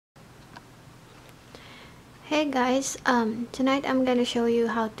Hey guys, tonight I'm gonna show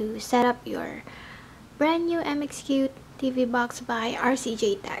you how to set up your brand new MXQ TV box by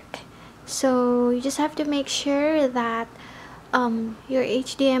RCJ Tech. So you just have to make sure that your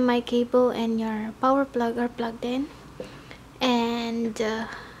HDMI cable and your power plug are plugged in, and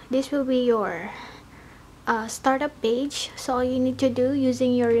this will be your startup page. So all you need to do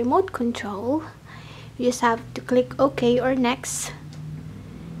using your remote control, you just have to click OK or Next.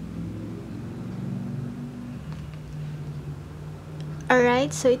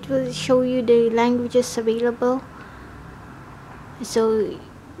 Alright, so it will show you the languages available. So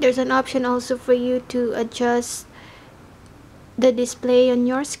there's an option also for you to adjust the display on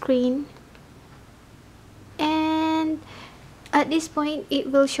your screen, and at this point it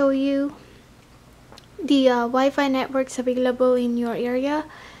will show you the Wi-Fi networks available in your area.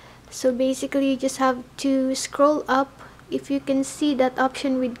 So basically you just have to scroll up. If you can see that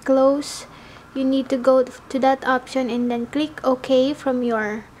option with close, you need to go to that option and then click OK from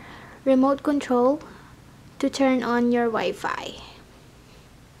your remote control to turn on your Wi-Fi.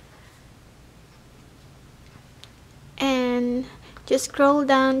 And just scroll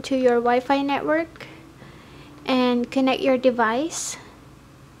down to your Wi-Fi network and connect your device.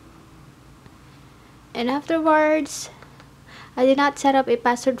 And afterwards, I did not set up a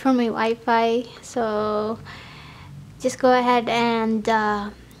password for my Wi-Fi, so just go ahead and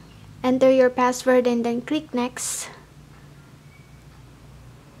enter your password and then click Next.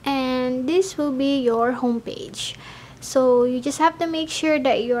 And this will be your home page. So you just have to make sure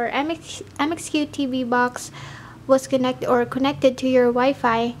that your MXQ TV box was connected to your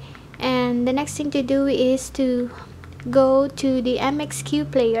Wi-Fi, and the next thing to do is to go to the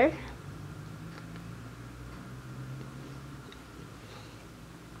MXQ player.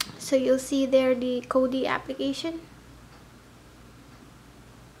 So you'll see there the Kodi application.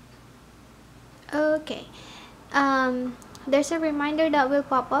 Okay, there's a reminder that will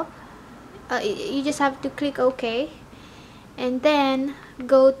pop up. You just have to click OK and then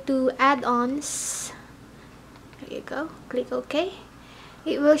go to add-ons. There you go, click OK.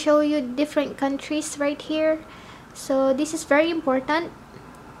 It will show you different countries right here, so this is very important.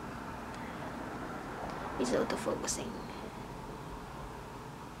 It's auto-focusing.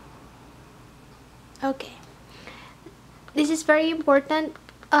 Okay, this is very important.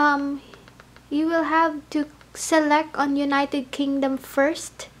 You will have to select on United Kingdom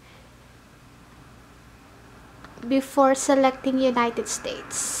first before selecting United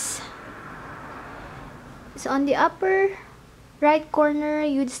States. So on the upper right corner,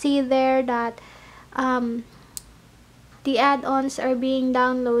 you'd see there that the add-ons are being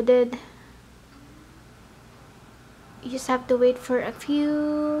downloaded. You just have to wait for a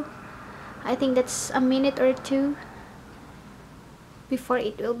few, I think that's a minute or two before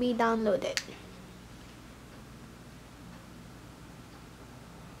it will be downloaded.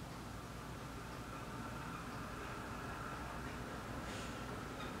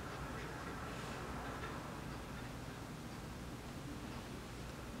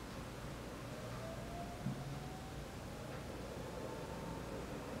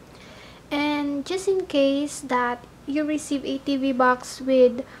 And just in case that you receive a TV box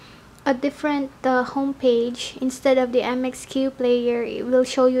with a different home page instead of the MXQ player, it will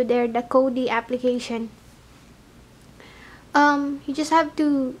show you there the Kodi application. You just have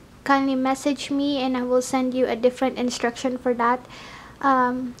to kindly message me and I will send you a different instruction for that.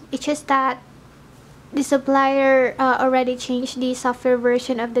 It's just that the supplier already changed the software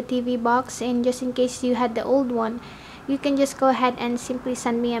version of the TV box, and just in case you had the old one, you can just go ahead and simply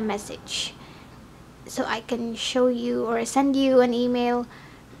send me a message so I can show you or send you an email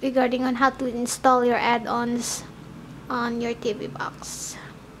regarding on how to install your add-ons on your TV box.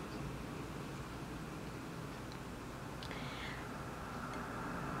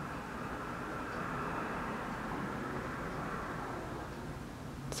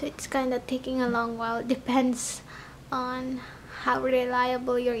 So it's kind of taking a long while. It depends on how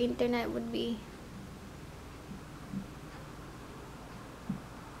reliable your internet would be.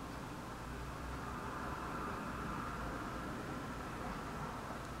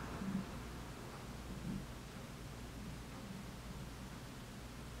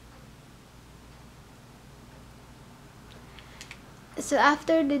 So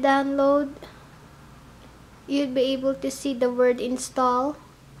after the download, you'd be able to see the word install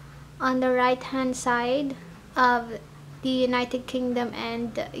on the right hand side of the United Kingdom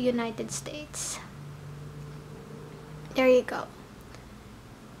and the United States. There you go.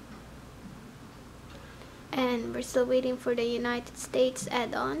 And we're still waiting for the United States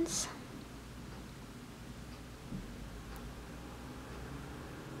add-ons.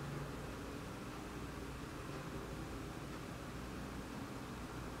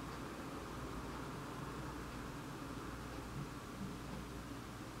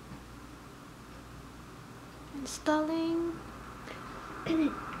 Installing.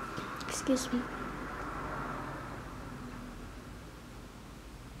 Excuse me.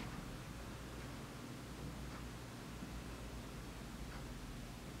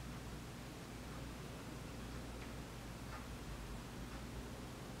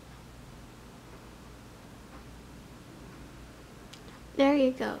 There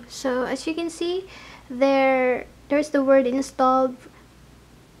you go. So as you can see, there's the word installed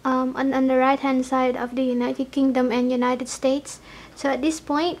on the right hand side of the United Kingdom and United States. So at this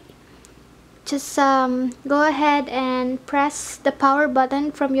point, just go ahead and press the power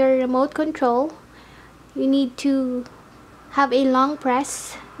button from your remote control. You need to have a long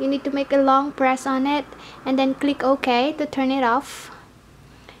press. You need to make a long press on it and then click OK to turn it off.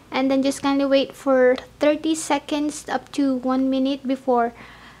 And then just kindly wait for 30 seconds up to 1 minute before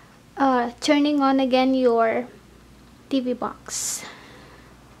turning on again your TV box.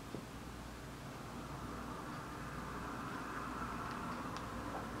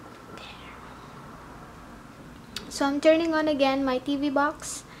 So I'm turning on again my TV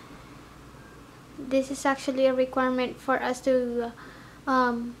box. This is actually a requirement for us to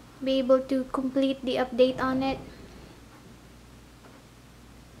be able to complete the update on it.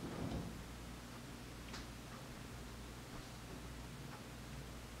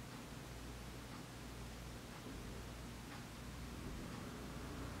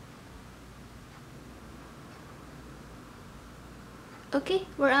 Okay,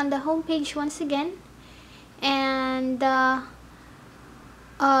 we're on the home page once again, and go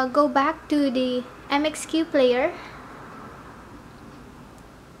back to the MXQ player,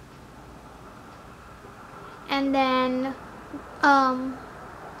 and then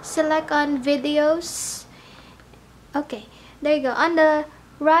select on videos. Okay, there you go. On the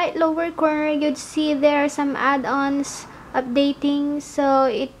right lower corner, you'd see there are some add-ons updating, so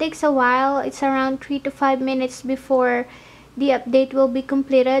it takes a while. It's around 3 to 5 minutes before the update will be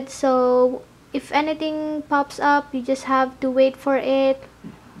completed. So if anything pops up, you just have to wait for it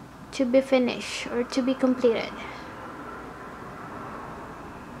to be finished or to be completed.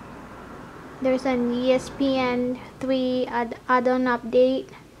 There's an ESPN 3 add-on update,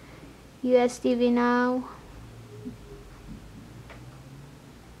 US TV Now.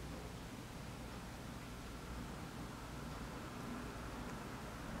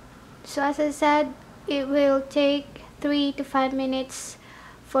 So as I said, it will take 3 to 5 minutes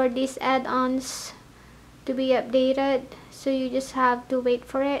for these add-ons to be updated, so you just have to wait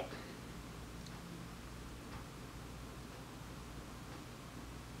for it.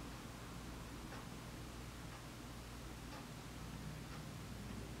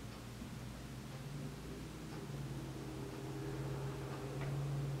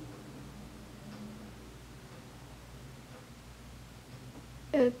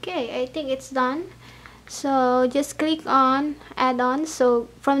 Okay, I think it's done. So just click on add-ons. So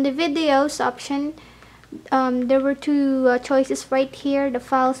from the videos option, there were two choices right here, the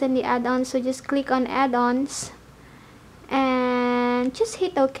files and the add-ons. So just click on add-ons and just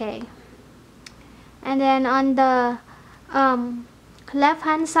hit OK. And then on the left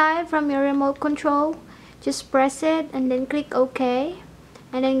hand side from your remote control, just press it and then click OK,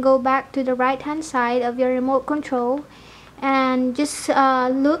 and then go back to the right hand side of your remote control and just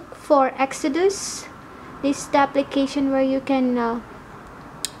look for Exodus. This is the application where you can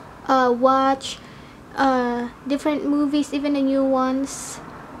watch different movies, even the new ones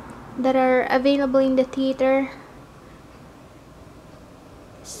that are available in the theater.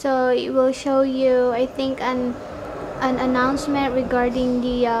 So it will show you, I think, an announcement regarding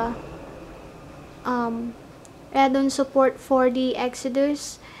the add-on support for the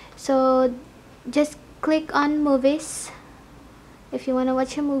Exodus. So just click on movies if you want to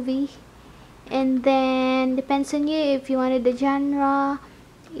watch a movie, and then depends on you if you wanted the genre,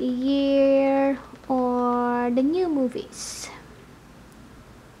 year, or the new movies.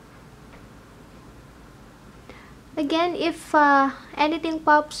 Again, if anything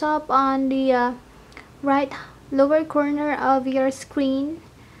pops up on the right lower corner of your screen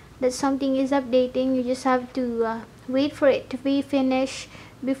that something is updating, you just have to wait for it to be finished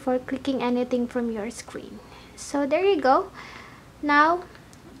before clicking anything from your screen. So there you go. Now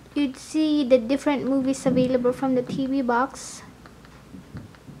you'd see the different movies available from the TV box.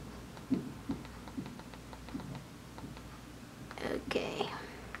 Okay.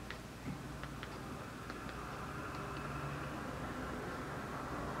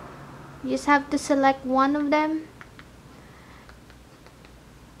 You just have to select one of them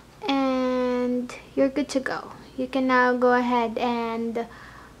and you're good to go. You can now go ahead and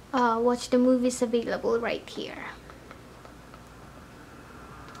watch the movies available right here.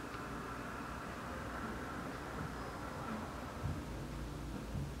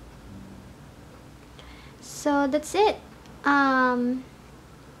 So that's it.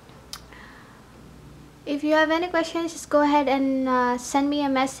 If you have any questions, just go ahead and send me a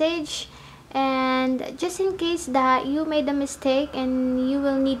message. And just in case that you made a mistake and you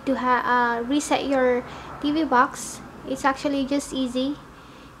will need to reset your TV box, it's actually just easy.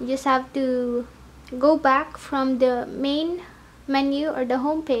 You just have to go back from the main menu or the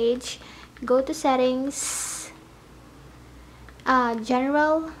home page, go to settings,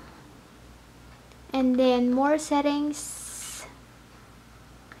 general, and then more settings,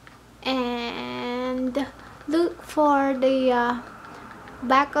 and look for the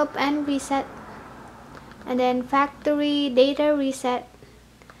backup and reset, and then factory data reset.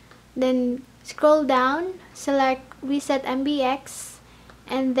 Then scroll down, select reset MBX,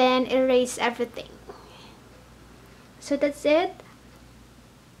 and then erase everything. So that's it.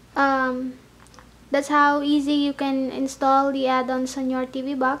 That's how easy you can install the add-ons on your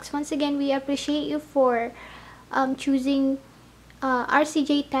TV box. Once again, we appreciate you for choosing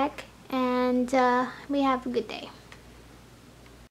RCJ Tech, and may have a good day.